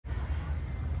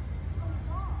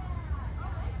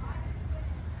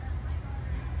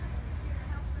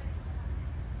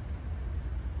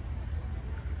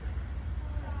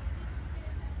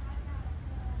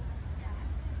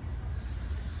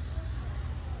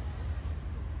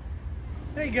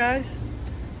Hey guys,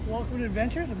 welcome to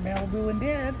Adventures of Malibu and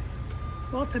Dad.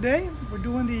 Well, today we're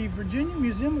doing the Virginia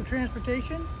Museum of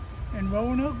Transportation in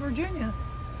Roanoke, Virginia.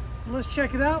 Let's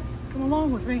check it out. Come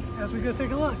along with me as we go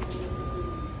take a look.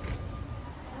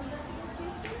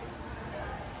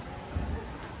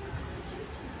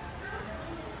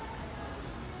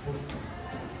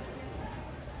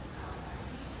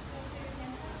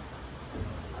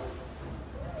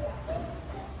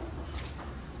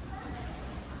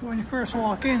 So when you first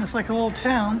walk in, it's like a little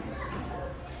town.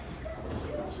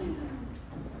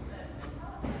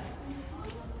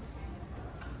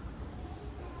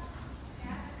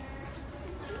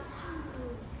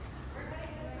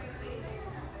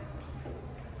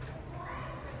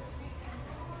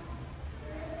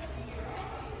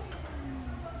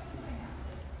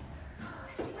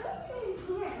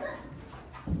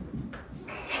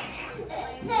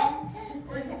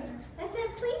 That's a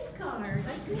police car.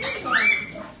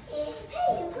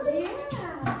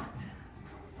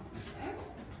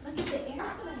 Look at the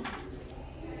airplane.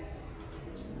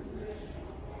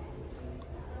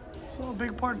 So a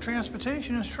big part of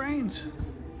transportation is trains.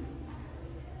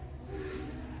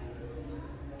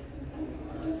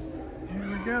 Here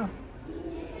we go.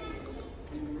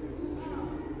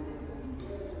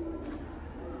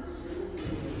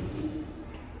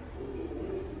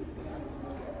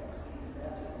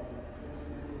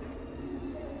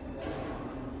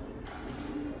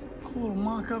 Cool little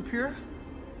mock-up here.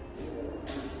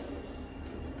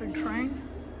 It's a big train.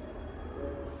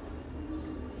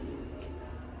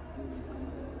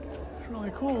 It's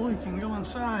really cool. You can go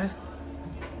inside.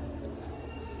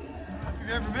 If you've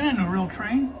ever been in a real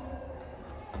train,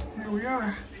 here we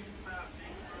are.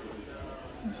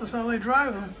 This is how they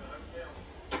drive them.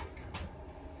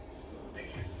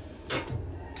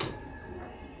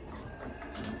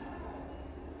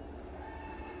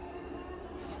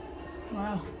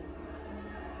 Wow.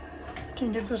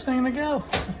 Can't get this thing to go.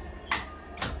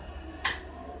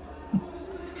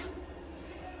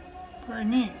 Very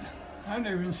neat. I've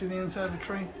never even seen the inside of a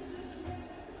train.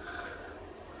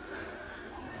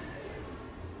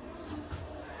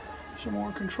 Some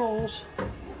more controls.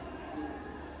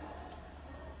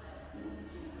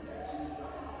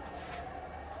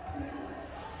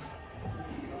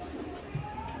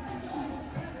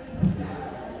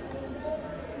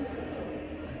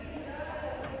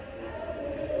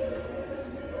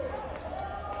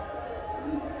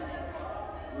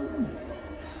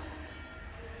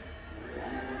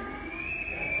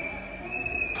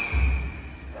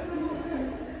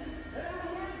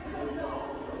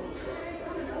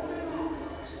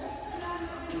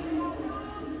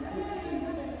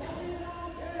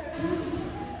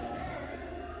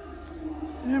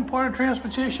 And part of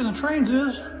transportation of trains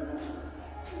is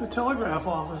the telegraph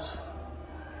office.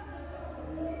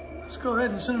 Let's go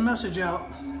ahead and send a message out.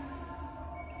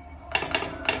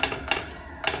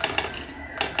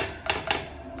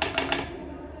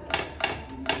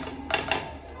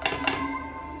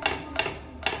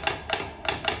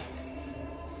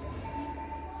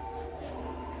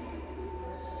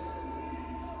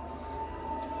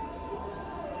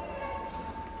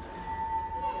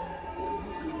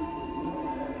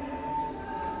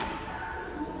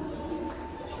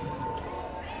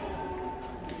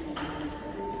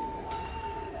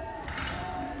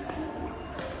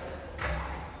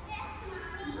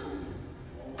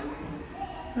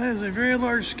 That is a very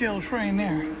large scale train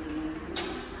there.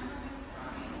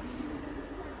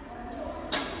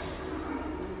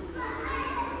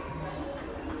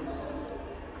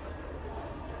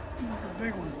 That's a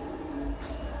big one.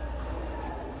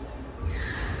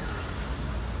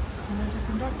 And there's a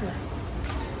conductor.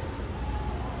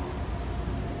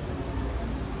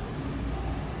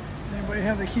 Anybody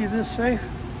have the key to this safe?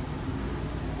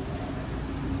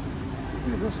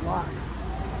 Look at this lock.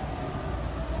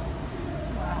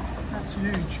 That's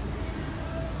huge.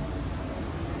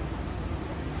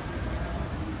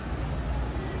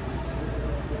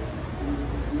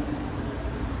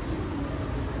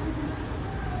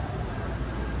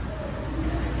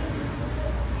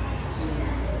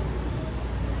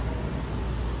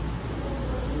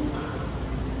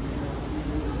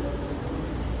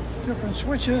 It's different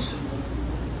switches.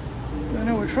 I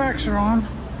know what tracks are on.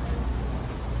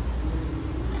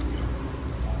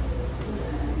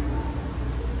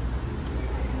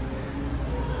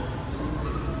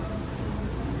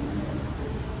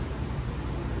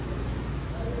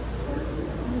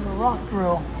 Rock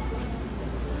drill.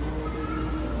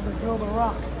 They drill the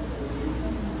rock.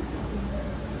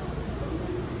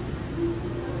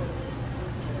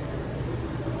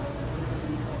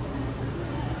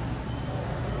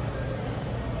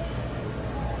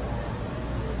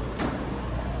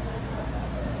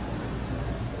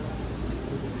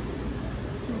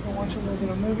 Watch a little bit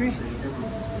of movie.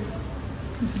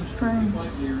 Some string.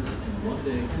 5 years and 1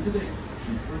 day to the date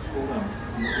she first rolled out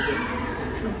the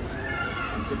insurance.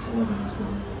 The 611 is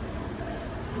one.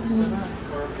 The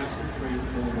 7th-car passenger train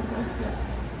available by the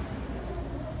guests.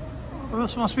 Well,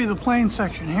 this must be the plane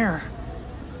section here.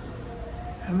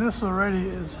 And this already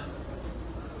is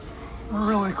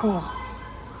really cool.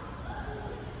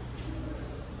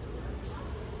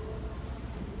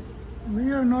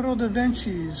 Leonardo da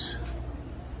Vinci's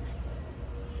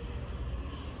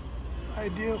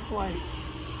Ideal Flight.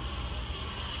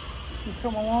 We've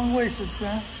come a long way since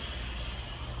then.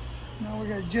 Now we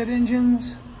got jet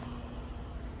engines.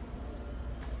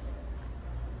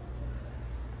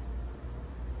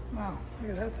 Wow,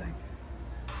 look at that thing.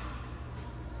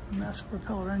 Massive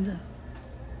propeller engine.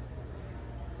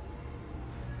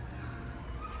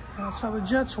 That's how the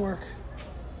jets work.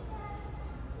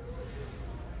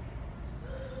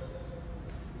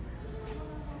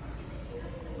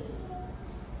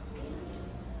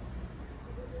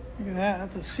 Look at that,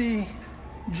 that's a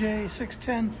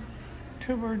CJ610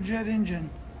 turbojet engine.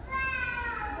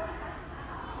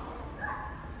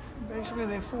 Basically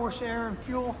they force air and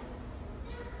fuel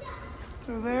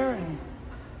through there and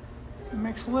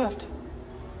mix lift.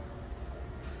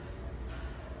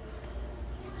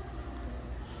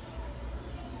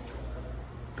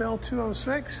 Bell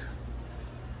 206.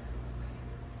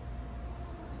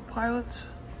 Pilots.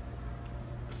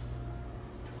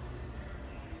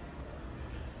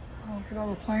 Oh, look at all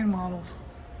the plane models.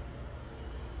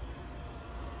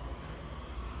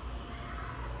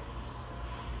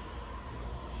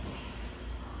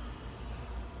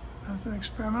 That's an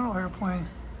experimental airplane.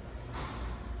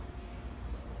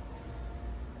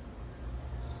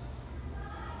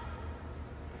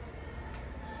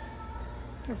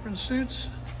 Different suits.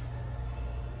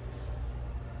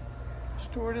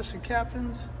 Stewardess and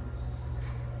captains.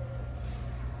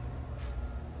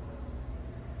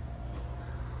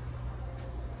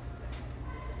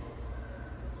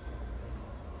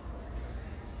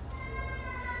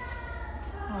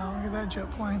 Wow, look at that jet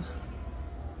plane.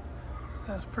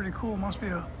 That's pretty cool. Must be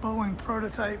a Boeing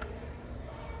prototype.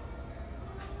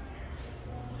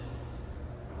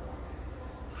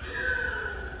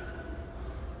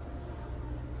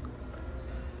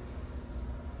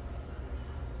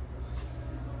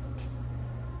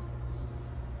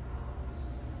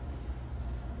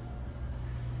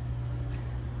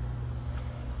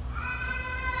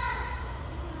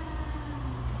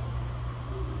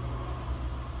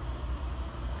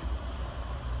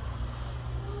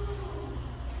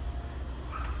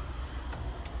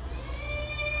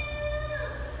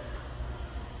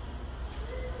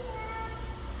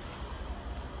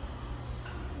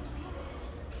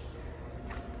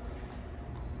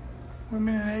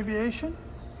 Women in aviation.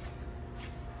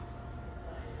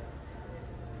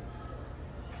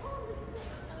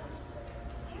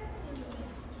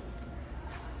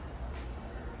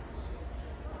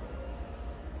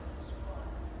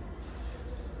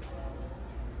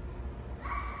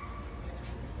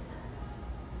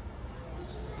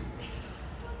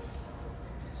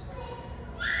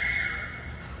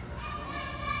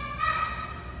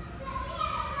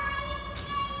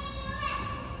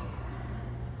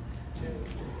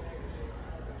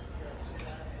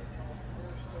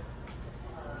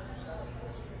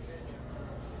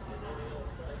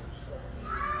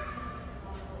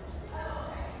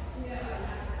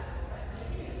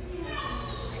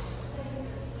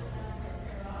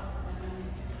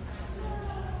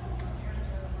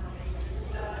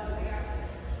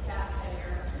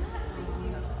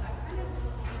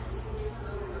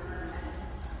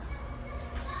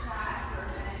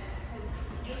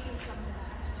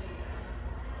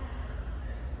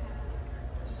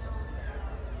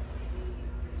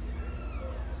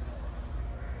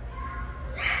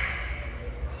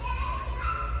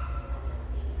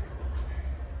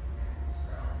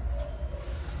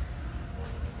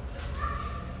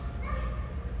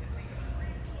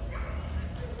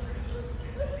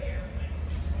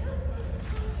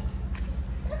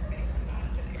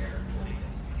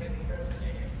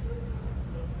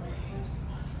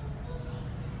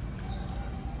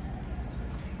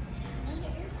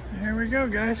 Here we go,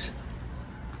 guys.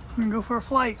 We're gonna go for a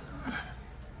flight.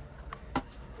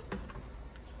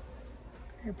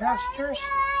 Your passengers.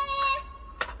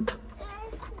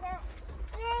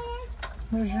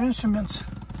 There's your instruments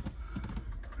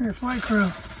for your flight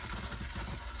crew.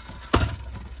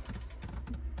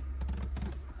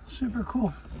 Super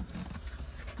cool.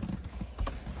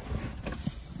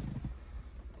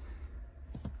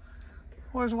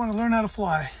 Always want to learn how to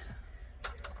fly.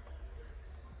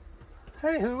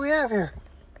 Hey, who do we have here?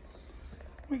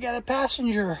 We got a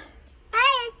passenger.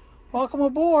 Hi. Welcome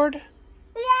aboard.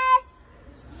 Yes.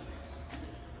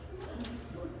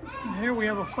 And here we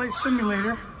have a flight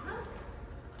simulator.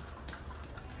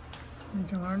 You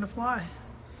can learn to fly.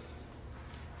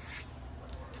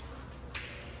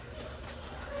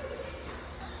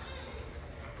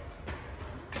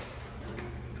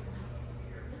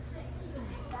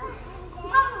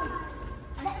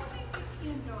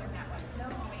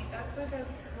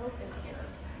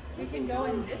 We can go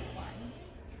in this one.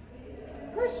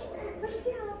 Push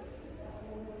down.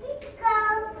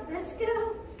 Let's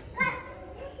go.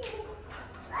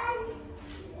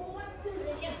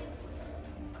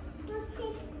 Let's go.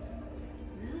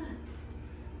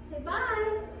 Say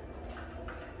bye.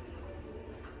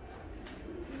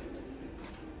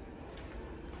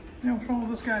 Yeah, what's wrong with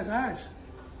this guy's eyes?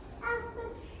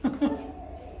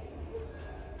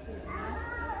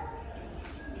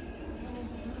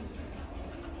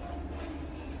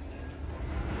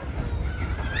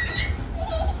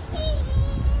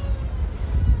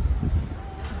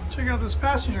 Check out this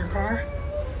passenger car.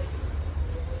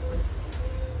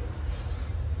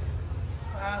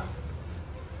 Wow.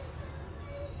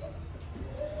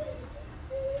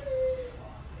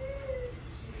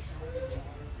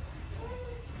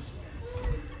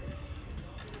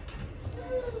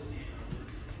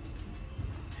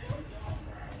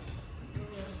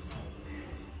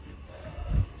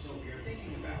 So if you're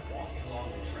thinking about walking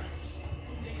along the tracks,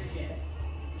 think again.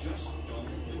 Just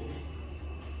don't do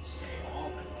it. Stay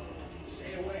off,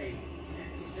 stay away,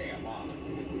 and stay alive.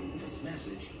 This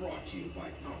message brought to you by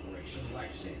Operation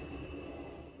Lifesaver.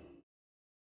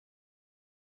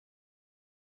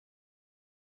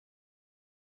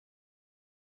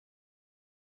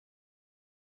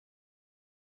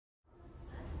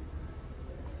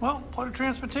 Well, part of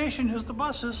transportation is the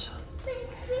buses.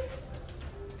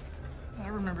 I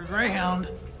remember Greyhound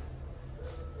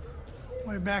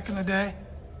way back in the day.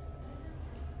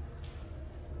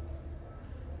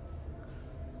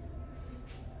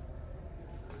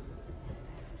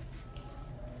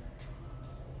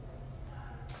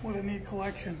 What a neat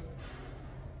collection.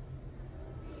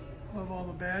 Love all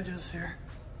the badges here.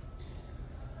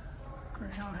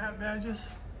 Greyhound hat badges.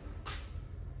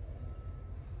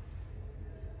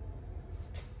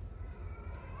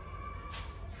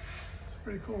 It's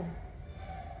pretty cool.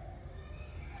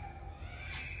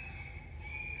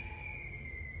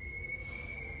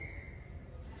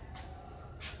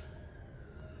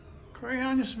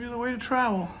 Greyhound used to be the way to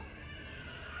travel.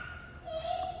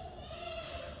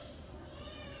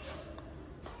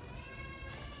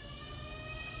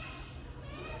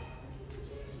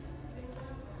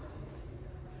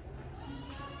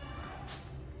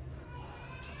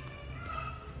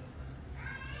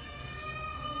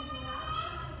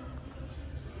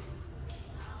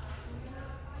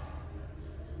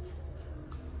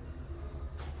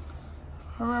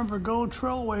 I remember gold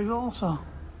trailways also.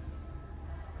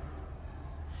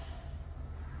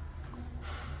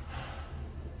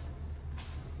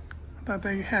 I thought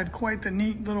they had quite the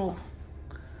neat little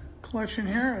collection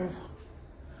here of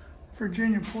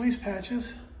Virginia police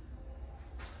patches.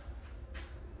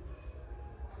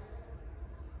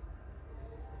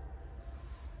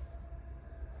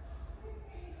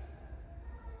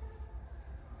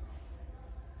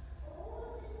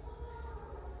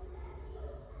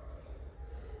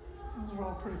 Those are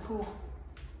all pretty cool.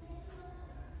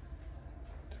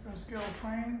 Different scale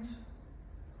trains.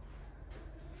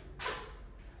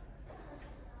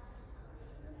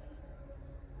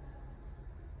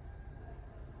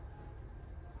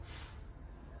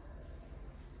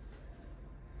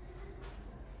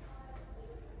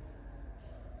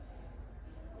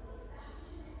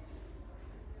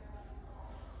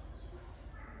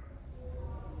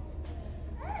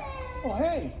 Oh,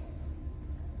 hey.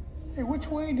 Hey, which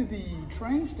way to the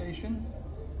train station?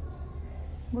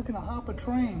 Looking to hop a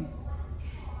train.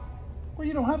 Well,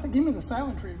 you don't have to give me the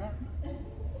silent treatment.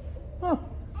 Oh,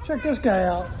 check this guy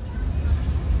out.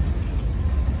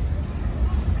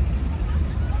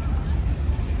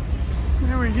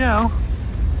 There we go.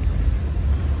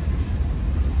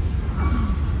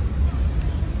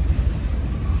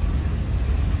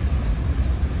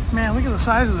 Man, look at the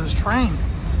size of this train.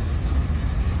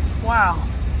 Wow.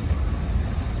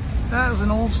 That is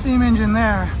an old steam engine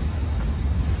there.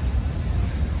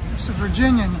 It's a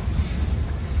Virginian,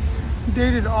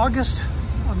 dated August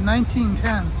of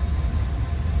 1910.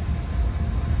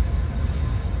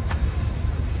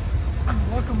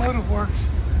 The locomotive works.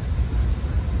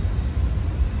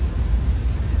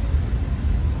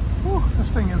 Whew,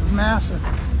 this thing is massive.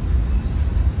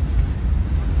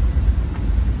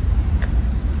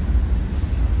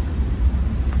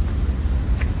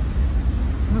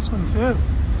 this one too.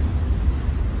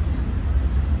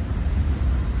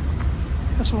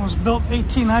 This one was built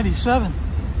 1897.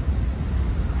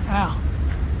 Wow.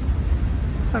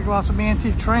 Talk about some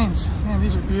antique trains. Man,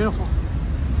 these are beautiful.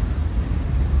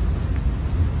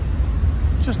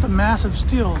 Just the massive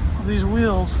steel of these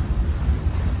wheels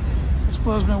just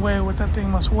blows me away what that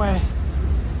thing must weigh.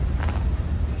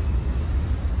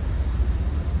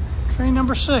 Train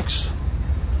number 6,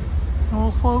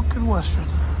 Norfolk and Western.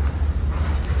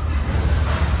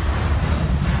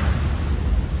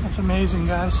 That's amazing,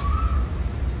 guys.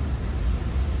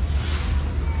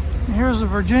 And here's the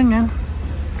Virginian,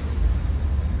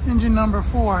 engine number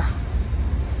 4.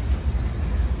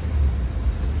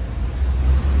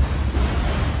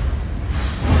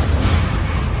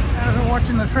 As we're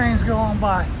watching the trains go on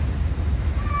by.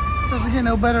 Doesn't get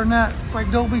no better than that. It's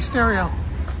like Dolby stereo.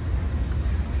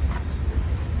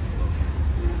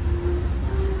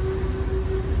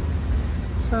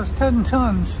 Says 10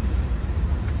 tons.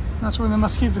 That's where they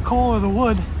must keep the coal or the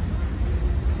wood.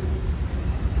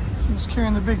 She's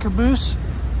carrying the big caboose.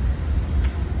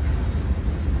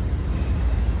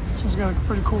 This one's got a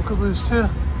pretty cool caboose too.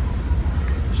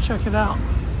 Let's check it out.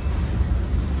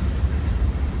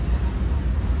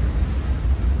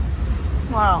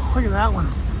 Wow, look at that one.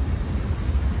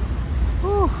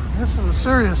 Whew, this is a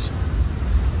serious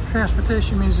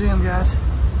transportation museum, guys.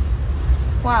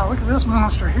 Wow, look at this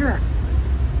monster here.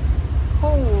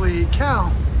 Holy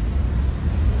cow.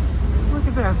 Look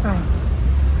at that thing.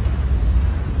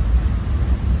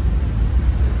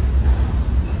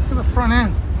 Look at the front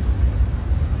end.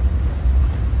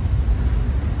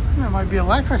 That might be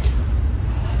electric.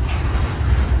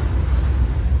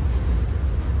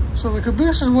 So the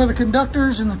caboose is where the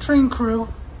conductors and the train crew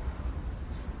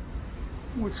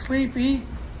would sleep, eat.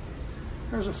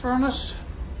 There's a furnace,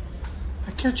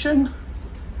 a kitchen.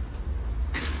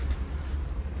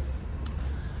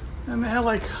 And they had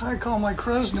like, I call them like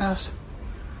crow's nests.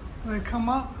 They come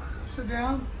up, sit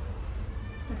down,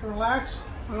 they can relax,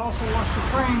 but also watch the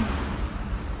train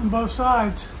on both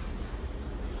sides.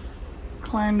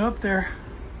 Climbed up there.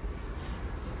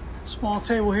 Small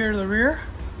table here to the rear.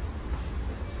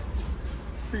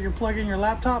 You can plug in your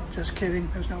laptop. Just kidding,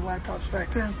 there's no laptops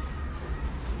back then.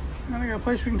 And I got a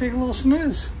place we can take a little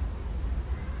snooze.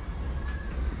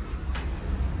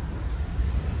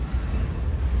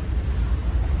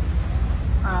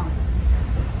 Wow.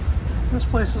 This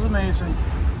place is amazing.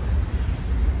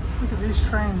 Look at these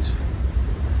trains.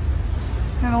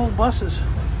 And old buses.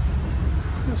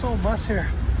 This old bus here.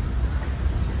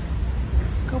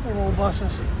 A couple of old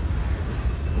buses.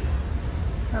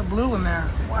 That blue in there.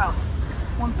 Wow.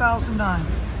 1009.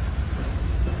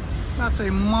 That's a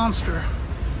monster.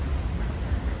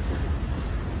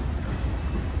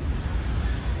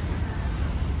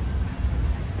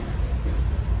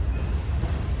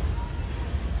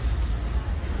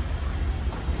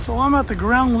 So I'm at the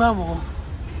ground level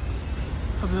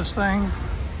of this thing,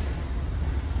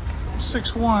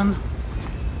 6'1".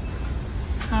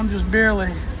 I'm just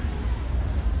barely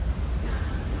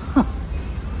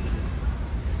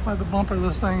by the bumper of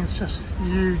this thing. It's just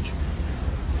huge.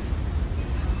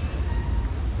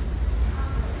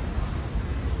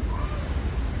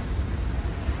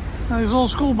 Now these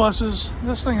old school buses,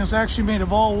 this thing is actually made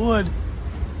of all wood.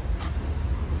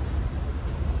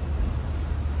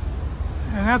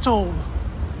 And that's old.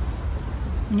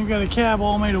 And you've got a cab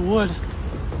all made of wood.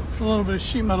 A little bit of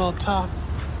sheet metal up top.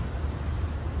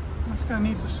 That's kind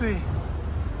of neat to see.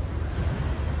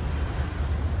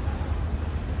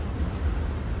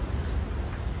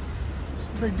 It's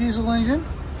a big diesel engine.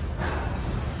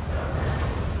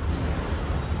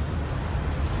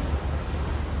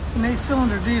 It's an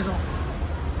 8-cylinder diesel.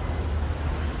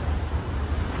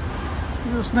 Look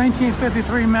at this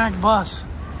 1953 Mack bus.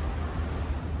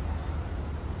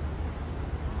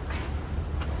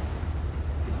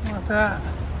 How about that?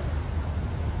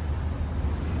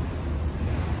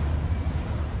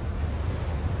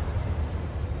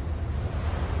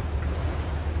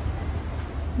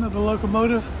 Another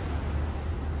locomotive.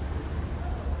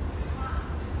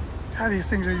 God, these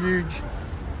things are huge.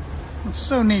 It's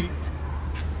so neat.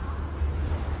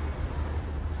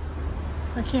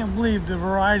 I can't believe the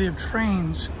variety of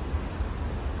trains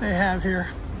they have here.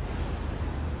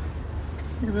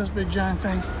 Look at this big giant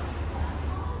thing.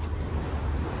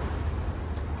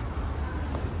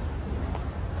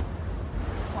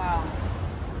 Wow.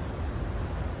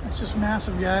 That's just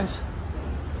massive, guys.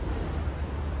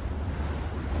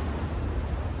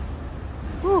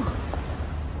 Whew.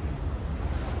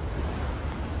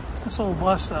 This old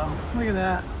bus though, look at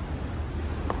that.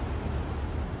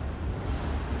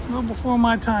 little before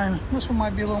my time. This one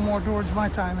might be a little more towards my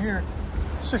time here.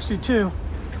 62.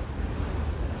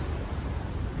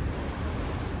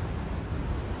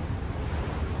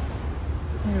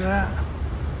 Look at that.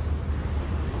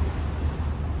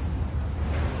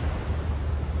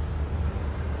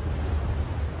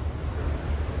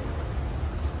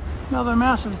 Another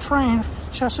massive train,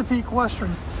 Chesapeake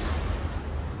Western.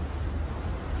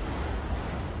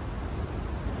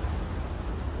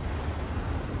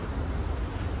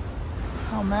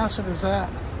 How massive is that?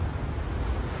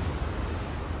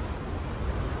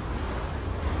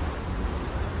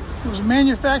 It was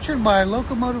manufactured by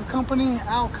Locomotive Company,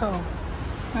 Alco,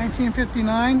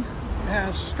 1959. It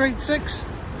has straight six,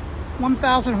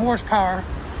 1,000 horsepower,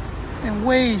 and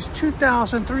weighs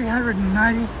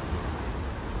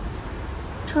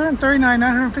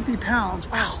 239,950 pounds.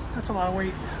 Wow, that's a lot of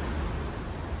weight.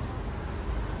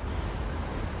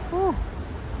 Whew.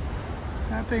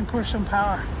 That thing pushed some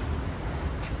power.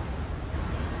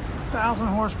 1,000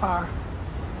 horsepower.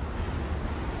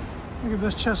 Look at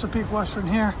this Chesapeake Western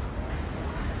here.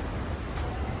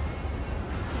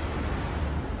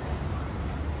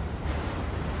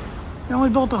 They only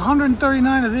built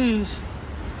 139 of these.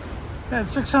 They had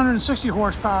 660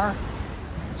 horsepower.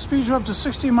 Speeds were up to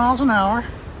 60 miles an hour.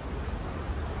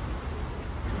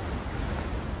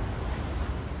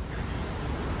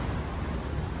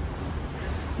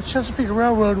 The Chesapeake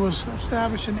Railroad was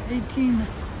established in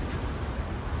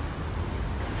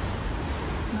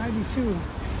 1892.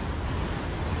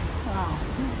 Wow,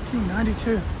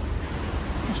 1892.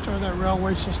 They started that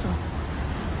railway system.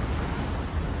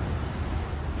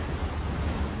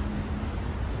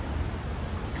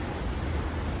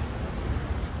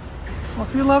 Well,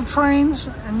 if you love trains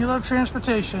and you love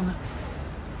transportation,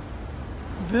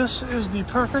 this is the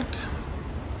perfect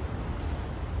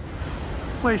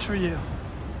place for you.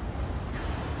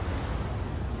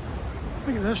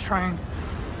 Look at this train,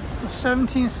 the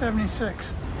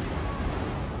 1776.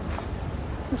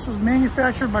 This was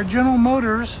manufactured by General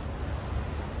Motors.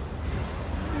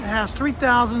 It has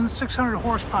 3,600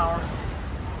 horsepower.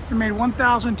 They made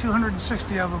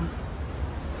 1,260 of them.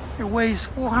 It weighs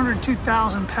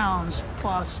 402,000 pounds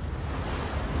plus.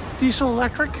 It's diesel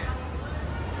electric.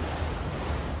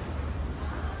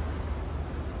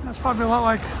 That's probably a lot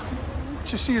like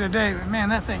what you see today, but man,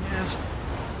 that thing is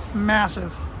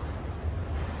massive.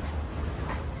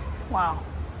 Wow.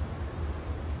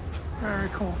 Very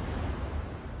cool.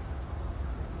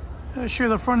 I'll show you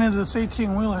the front end of this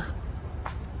 18-wheeler.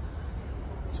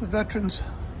 It's a veteran's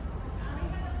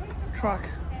truck.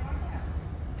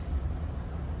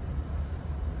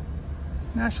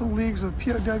 National Leagues of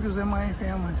POWs and MIA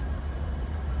families.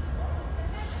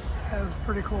 That's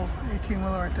pretty cool.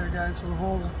 18-wheeler right there, guys. It's a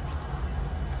Volvo.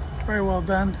 Very well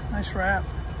done. Nice wrap.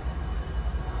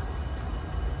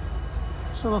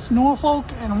 So this Norfolk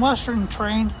and Western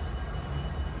train.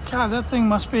 God, that thing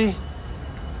must be.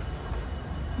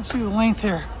 Let's see the length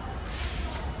here.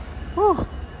 Whew.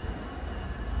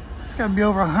 It's got to be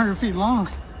over 100 feet long.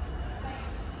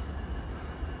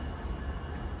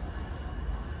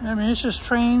 I mean, it's just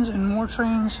trains and more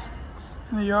trains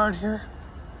in the yard here.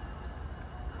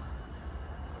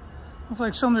 Looks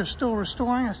like some they're still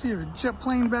restoring. I see a jet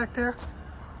plane back there.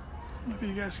 Maybe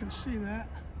you guys can see that.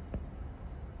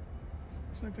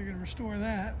 Looks like they're going to restore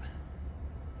that.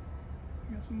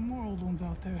 Got some more old ones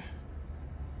out there.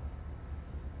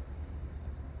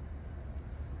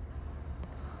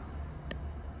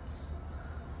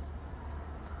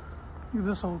 Look at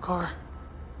this old car.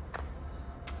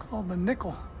 Called the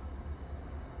Nickel.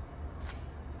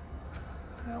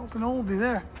 That was an oldie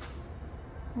there.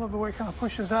 Love the way it kind of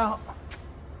pushes out.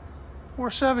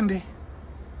 470.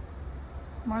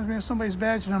 Reminds me of somebody's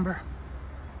badge number.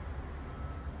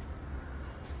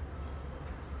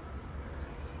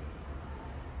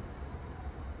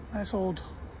 Nice old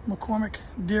McCormick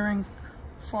Deering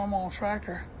farm-all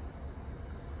tractor.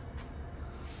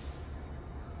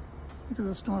 Look at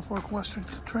this Norfolk Western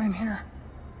train here.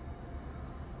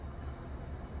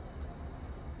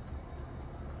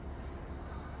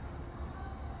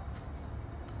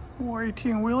 More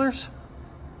 18-wheelers.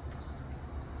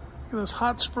 Look at this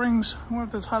Hot Springs. I wonder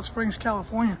if this Hot Springs,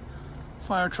 California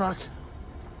fire truck.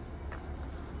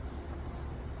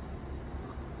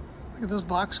 Look at this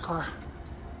box car.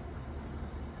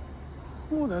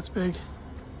 Oh, that's big.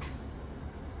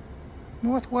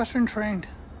 Northwestern train.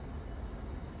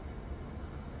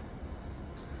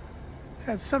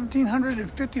 Had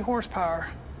 1,750 horsepower.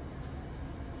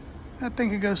 That thing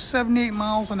could go 78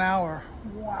 miles an hour.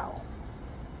 Wow.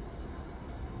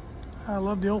 I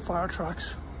love the old fire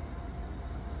trucks.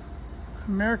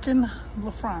 American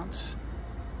La France.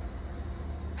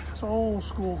 It's old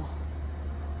school.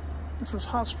 This is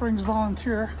Hot Springs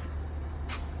Volunteer.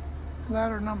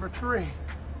 Ladder number 3.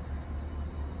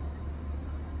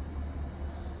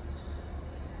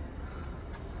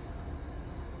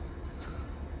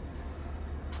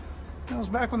 That was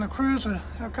back when the crews would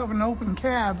have kind of an open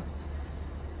cab.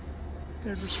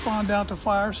 They'd respond out to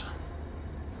fires.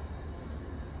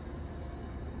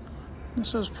 This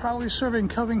says proudly serving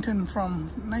Covington from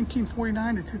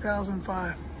 1949 to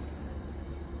 2005.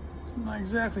 I'm not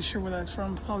exactly sure where that's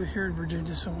from, probably here in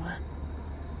Virginia somewhere.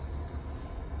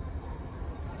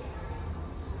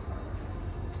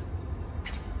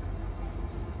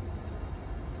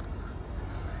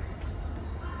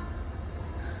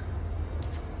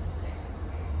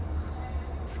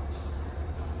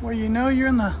 Well, you know you're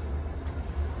in the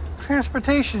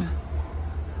Transportation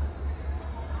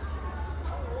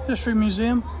History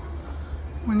Museum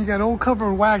when you got old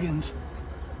covered wagons.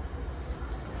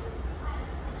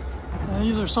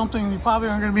 These are something you probably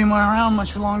aren't going to be around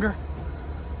much longer.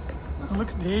 Look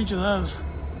at the age of those.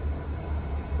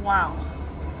 Wow.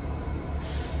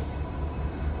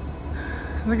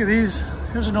 Look at these.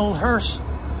 Here's an old hearse.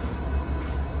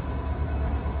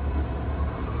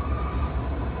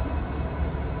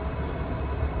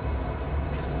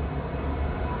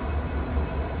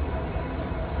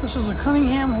 This is a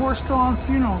Cunningham horse-drawn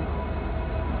funeral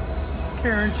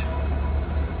carriage.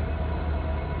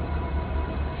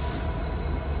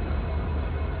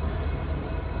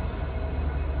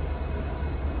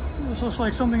 This looks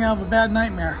like something out of a Bad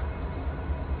Nightmare.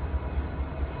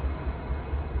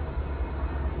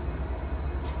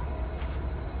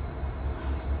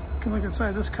 You can look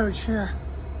inside this coach here.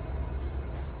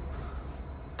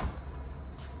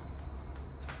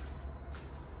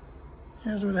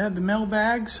 Here's where they had the mail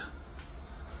bags.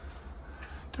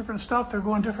 Different stuff, they're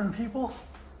going different people.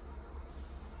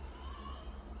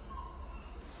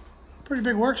 Pretty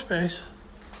big workspace.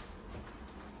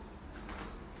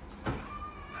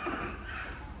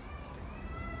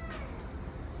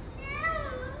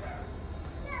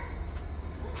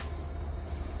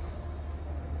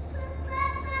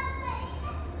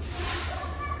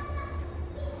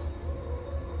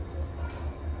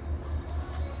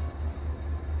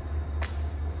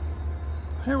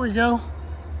 Here we go.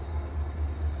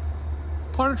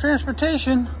 Part of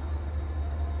transportation.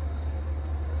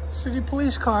 City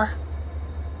police car.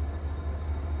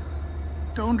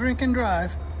 Don't drink and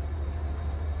drive.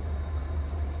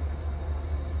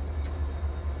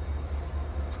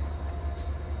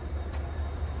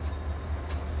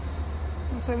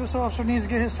 Looks like this officer needs to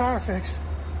get his tire fixed.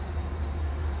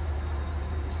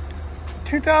 It's a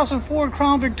 2004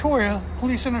 Crown Victoria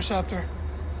Police Interceptor.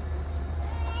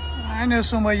 I know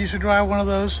somebody used to drive one of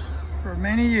those for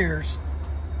many years.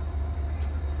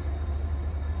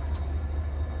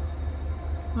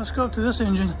 Let's go up to this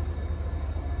engine.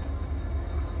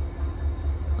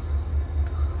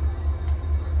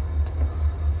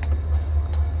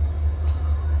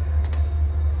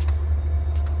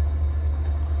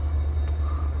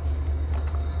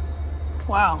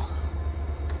 Wow.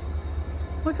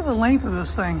 Look at the length of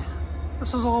this thing.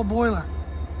 This is all boiler.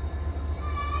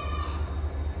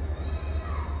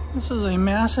 This is a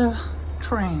massive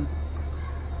train.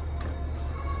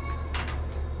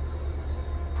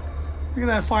 Look at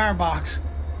that firebox.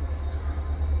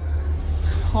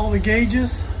 All the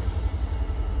gauges.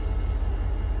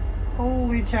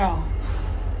 Holy cow.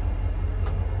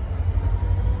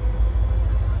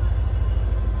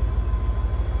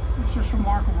 It's just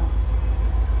remarkable.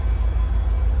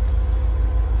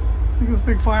 Look at this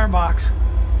big firebox.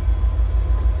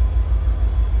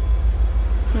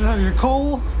 You have your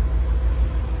coal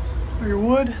or your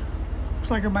wood. Looks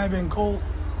like it might have been coal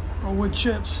or wood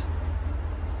chips.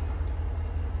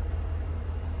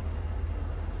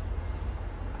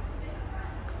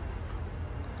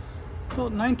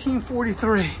 Built in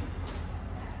 1943.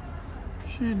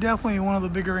 She's definitely one of the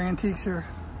bigger antiques here.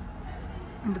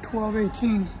 Number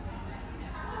 1218.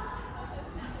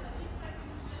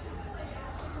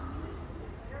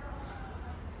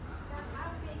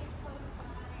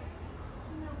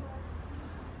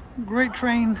 Great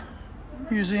train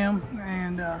museum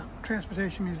and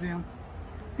transportation museum.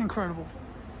 Incredible.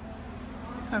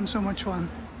 Having so much fun.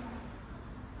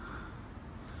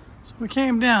 So we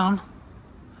came down.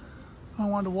 I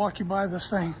wanted to walk you by this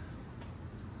thing.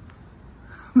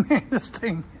 Man, this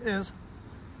thing is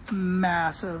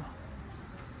massive.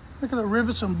 Look at the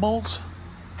rivets and bolts.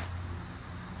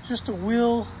 Just a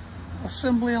wheel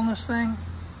assembly on this thing.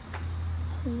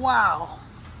 Wow.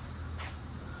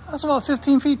 That's about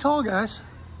 15 feet tall, guys.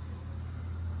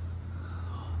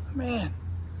 Man,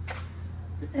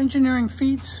 the engineering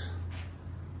feats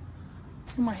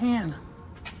Look at my hand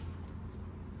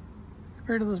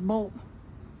compared to this bolt. Look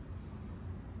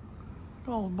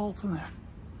at all the bolts in there.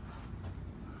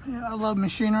 Yeah, I love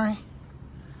machinery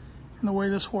and the way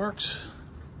this works.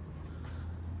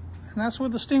 And that's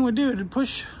what this thing would do. It'd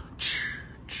push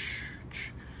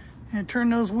and turn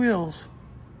those wheels.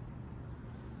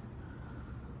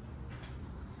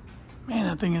 Man,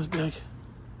 that thing is big.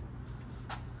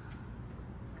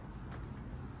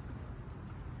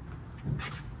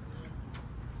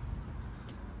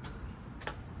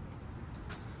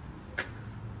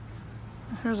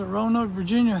 Here's a Roanoke,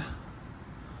 Virginia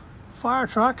fire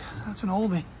truck. That's an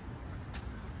oldie.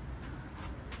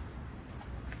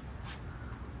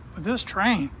 But this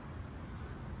train,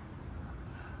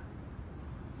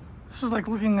 this is like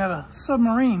looking at a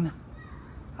submarine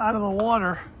out of the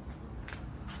water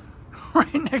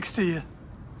right next to you.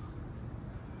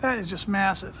 That is just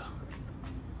massive.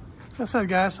 Like I said,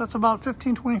 guys, that's about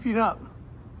 15, 20 feet up.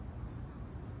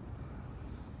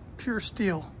 Pure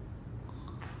steel.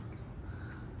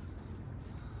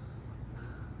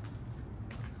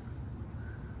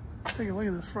 Let's take a look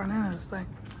at this front end of this thing.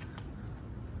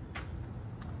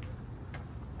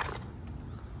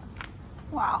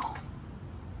 Wow.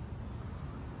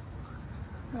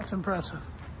 That's impressive.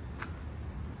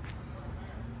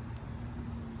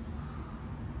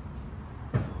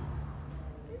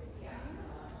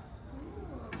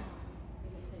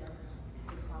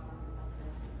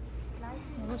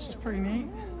 Well, this is pretty neat.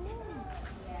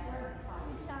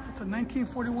 It's a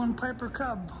 1941 Piper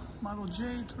Cub, model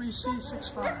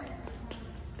J3C65.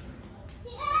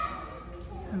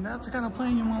 And that's the kind of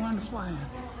plane you want to learn to fly in.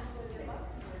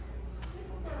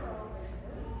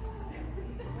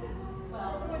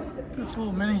 This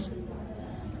little mini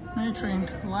train,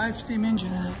 live steam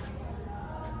engine in it.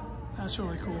 That's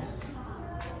really cool.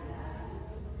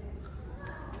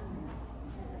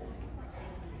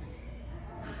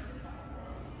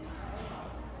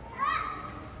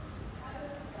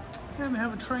 And they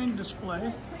have a train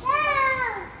display.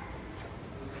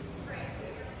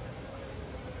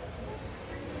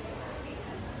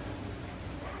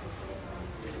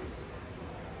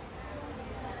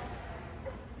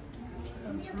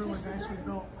 It's really nicely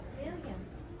built.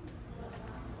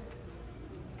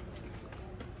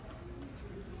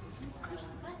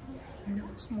 You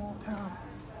get the small town.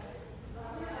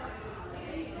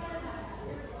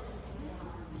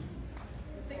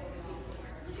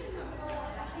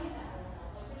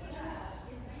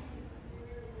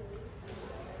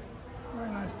 Very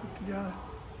nice put together.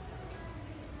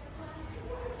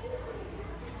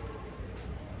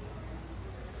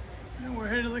 And we're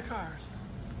headed to the cars.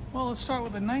 Well, let's start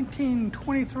with the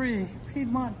 1923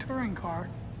 Piedmont touring car.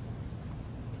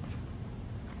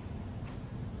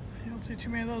 You don't see too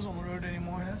many of those on the road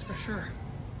anymore, that's for sure.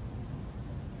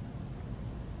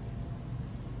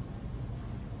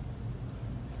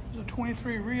 There's a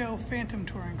 23 Rio Phantom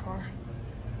touring car.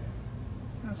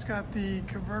 That's got the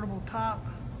convertible top.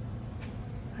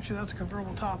 Actually, that's a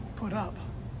convertible top put up.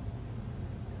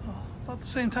 About the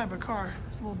same type of car,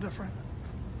 it's a little different.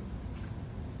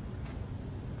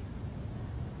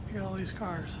 Look at all these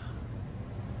cars.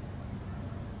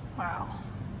 Wow.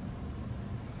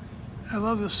 I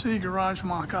love this city garage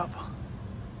mock-up.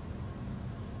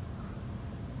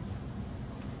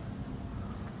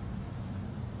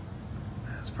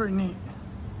 That's pretty neat.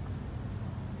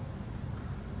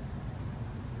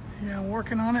 Yeah, I'm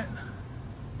working on it.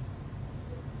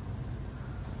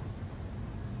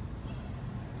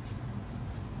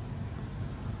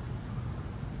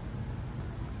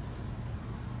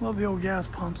 Love the old gas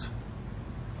pumps.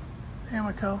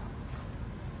 Amoco.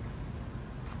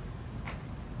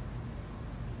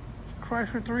 It's a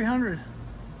Chrysler 300.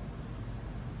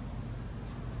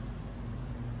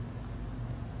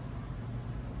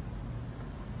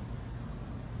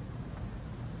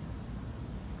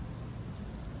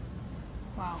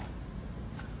 Wow.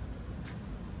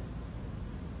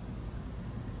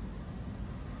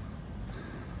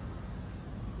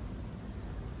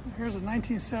 Here's a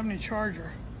 1970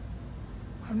 Charger.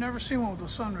 I've never seen one with a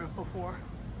sunroof before.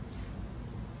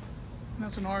 And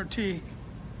that's an RT.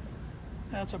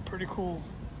 That's a pretty cool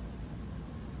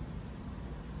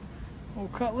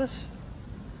old Cutlass.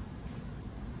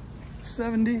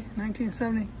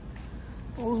 1970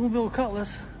 Oldsmobile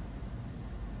Cutlass.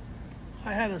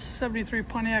 I had a 73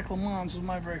 Pontiac Le Mans, was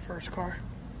my very first car.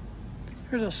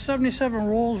 Here's a 77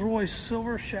 Rolls-Royce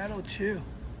Silver Shadow 2.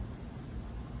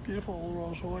 Beautiful old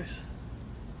Rolls-Royce.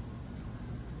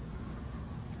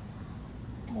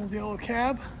 Old yellow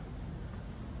cab.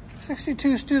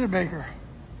 62 Studebaker.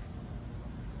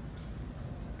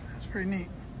 That's pretty neat.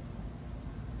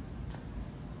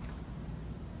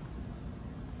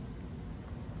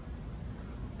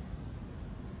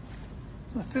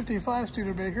 It's a 55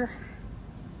 Studebaker.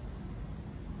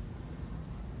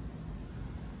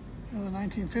 Here's a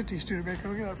 1950 Studebaker.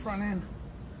 Look at that front end.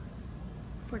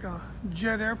 It's like a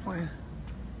jet airplane.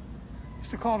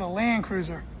 Used to call it a Land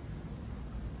Cruiser.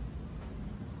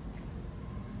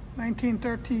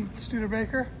 1913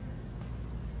 Studebaker.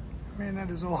 Man, that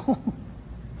is old. Look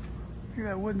at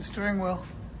that wooden steering wheel.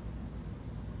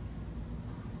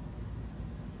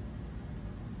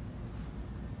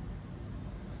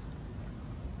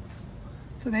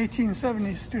 It's an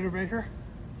 1870 Studebaker.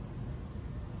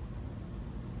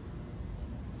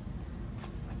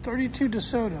 A 32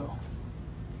 DeSoto.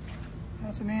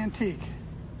 That's an antique.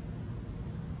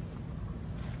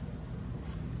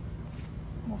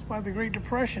 Almost by the Great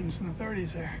Depressions in the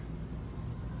 30s there.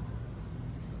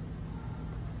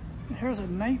 And here's a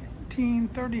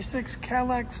 1936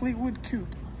 Cadillac Fleetwood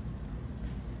Coupe.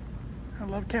 I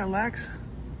love Cadillacs.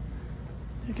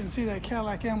 You can see that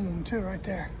Cadillac emblem too right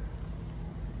there.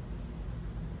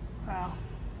 Wow.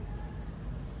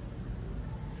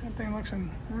 That thing looks in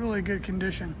really good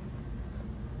condition.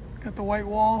 Got the white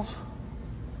walls.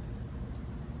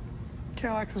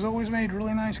 Cadillac has always made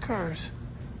really nice cars.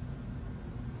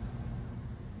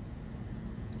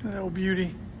 Look at that old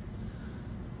beauty.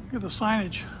 Look at the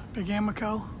signage. Big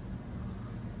Amoco.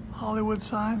 Hollywood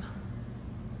sign.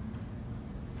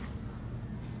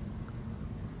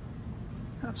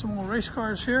 Got some more race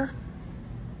cars here.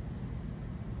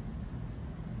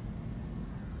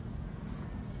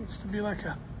 Looks to be like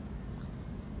a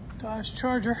Dodge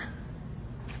Charger.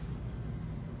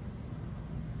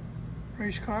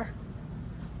 Race car.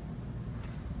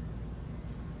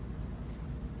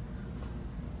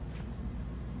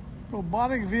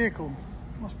 Robotic vehicle.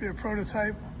 Must be a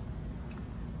prototype.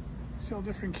 See all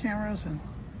different cameras, and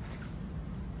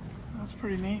that's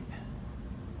pretty neat.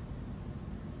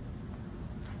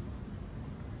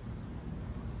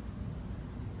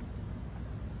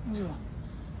 There's a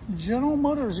General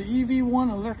Motors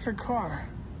EV1 electric car.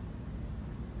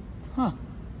 Huh.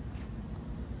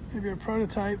 Maybe a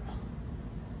prototype.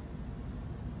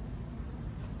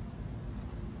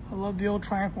 I love the old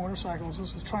Triumph motorcycles.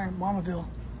 This is Triumph Bonneville.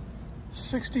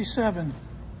 67.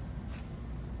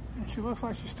 And she looks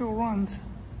like she still runs.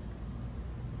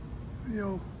 The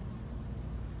old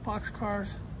box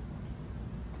cars.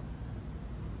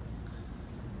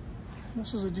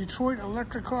 This is a Detroit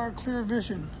electric car, Clear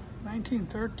Vision,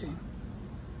 1913.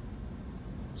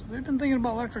 So they've been thinking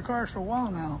about electric cars for a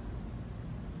while now.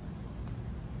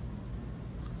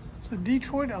 It's a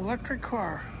Detroit electric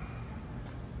car.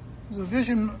 It was a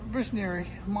Visionary,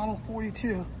 model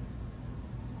 42.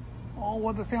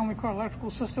 All-weather family car electrical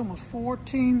system was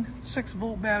 14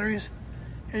 6-volt batteries,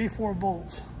 84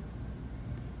 volts.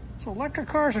 So electric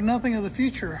cars are nothing of the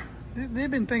future. They've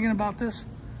been thinking about this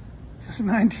since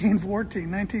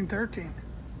 1914, 1913.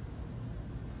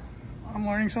 I'm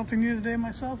learning something new today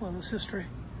myself of this history.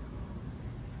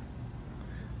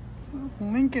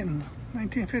 Lincoln,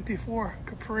 1954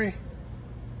 Capri.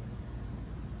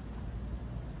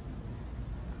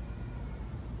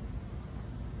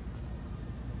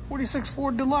 '46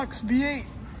 Ford Deluxe V8.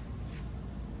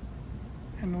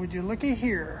 And would you looky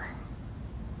here?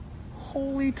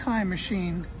 Holy time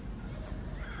machine.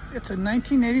 It's a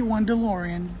 1981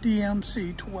 DeLorean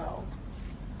DMC-12.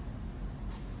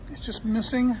 It's just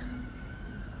missing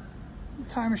the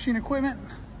time machine equipment.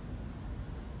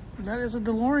 But that is a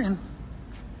DeLorean.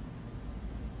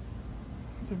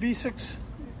 It's a V6.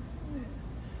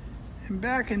 And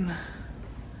back in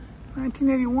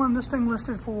 1981, this thing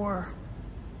listed for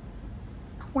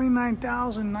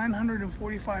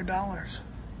 $29,945.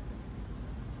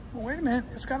 Well, wait a minute,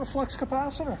 it's got a flux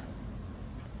capacitor.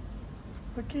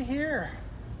 Looky here.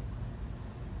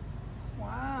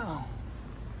 Wow.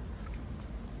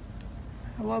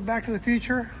 I love Back to the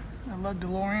Future. I love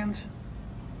DeLoreans.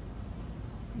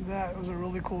 That was a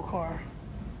really cool car.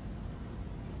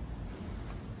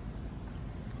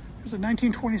 There's a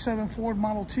 1927 Ford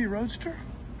Model T Roadster.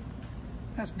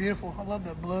 That's beautiful. I love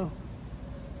that blue.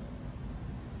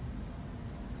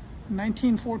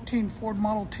 1914 Ford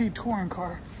Model T touring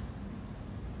car.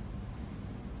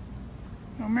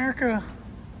 In America,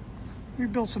 we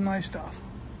built some nice stuff.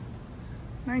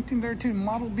 1932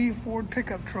 Model B Ford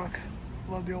pickup truck.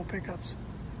 Love the old pickups.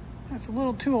 That's a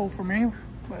little too old for me,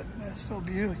 but that's still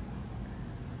beauty.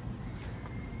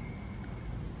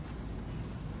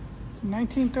 It's a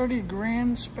 1930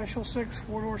 Grand Special 6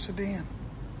 4-door sedan.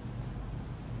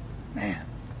 Man.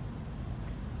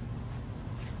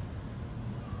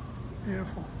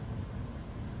 Beautiful.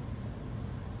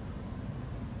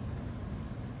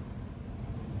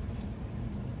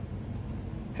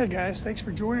 Hey guys, thanks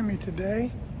for joining me today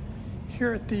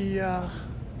here at the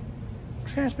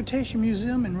Transportation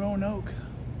Museum in Roanoke.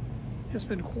 It's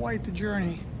been quite the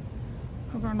journey.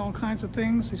 I've learned all kinds of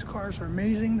things. These cars are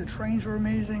amazing. The trains were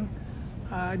amazing.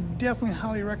 I definitely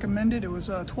highly recommend it. It was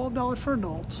 $12 for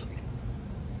adults.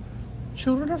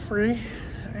 Children are free,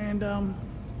 and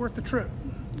worth the trip.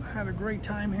 I had a great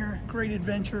time here, great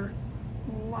adventure,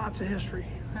 lots of history.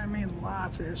 I mean,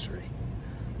 lots of history.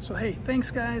 So hey,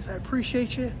 thanks guys, I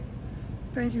appreciate you.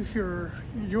 Thank you for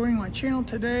joining my channel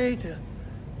today to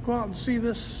go out and see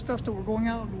this stuff that we're going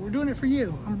out. We're doing it for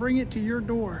you. I'm bringing it to your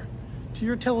door, to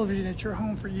your television at your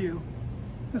home for you.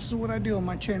 This is what I do on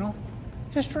my channel.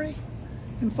 History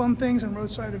and fun things and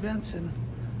roadside events, and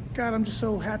God, I'm just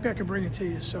so happy I could bring it to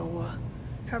you. So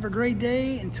have a great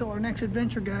day. Until our next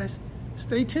adventure, guys.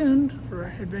 Stay tuned for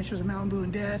Adventures of Malibu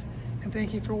and Dad, and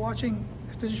thank you for watching.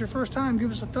 If this is your first time,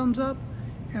 give us a thumbs up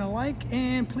and a like,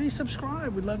 and please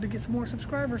subscribe. We'd love to get some more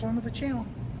subscribers onto the channel.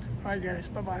 All right, guys,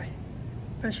 bye-bye.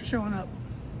 Thanks for showing up.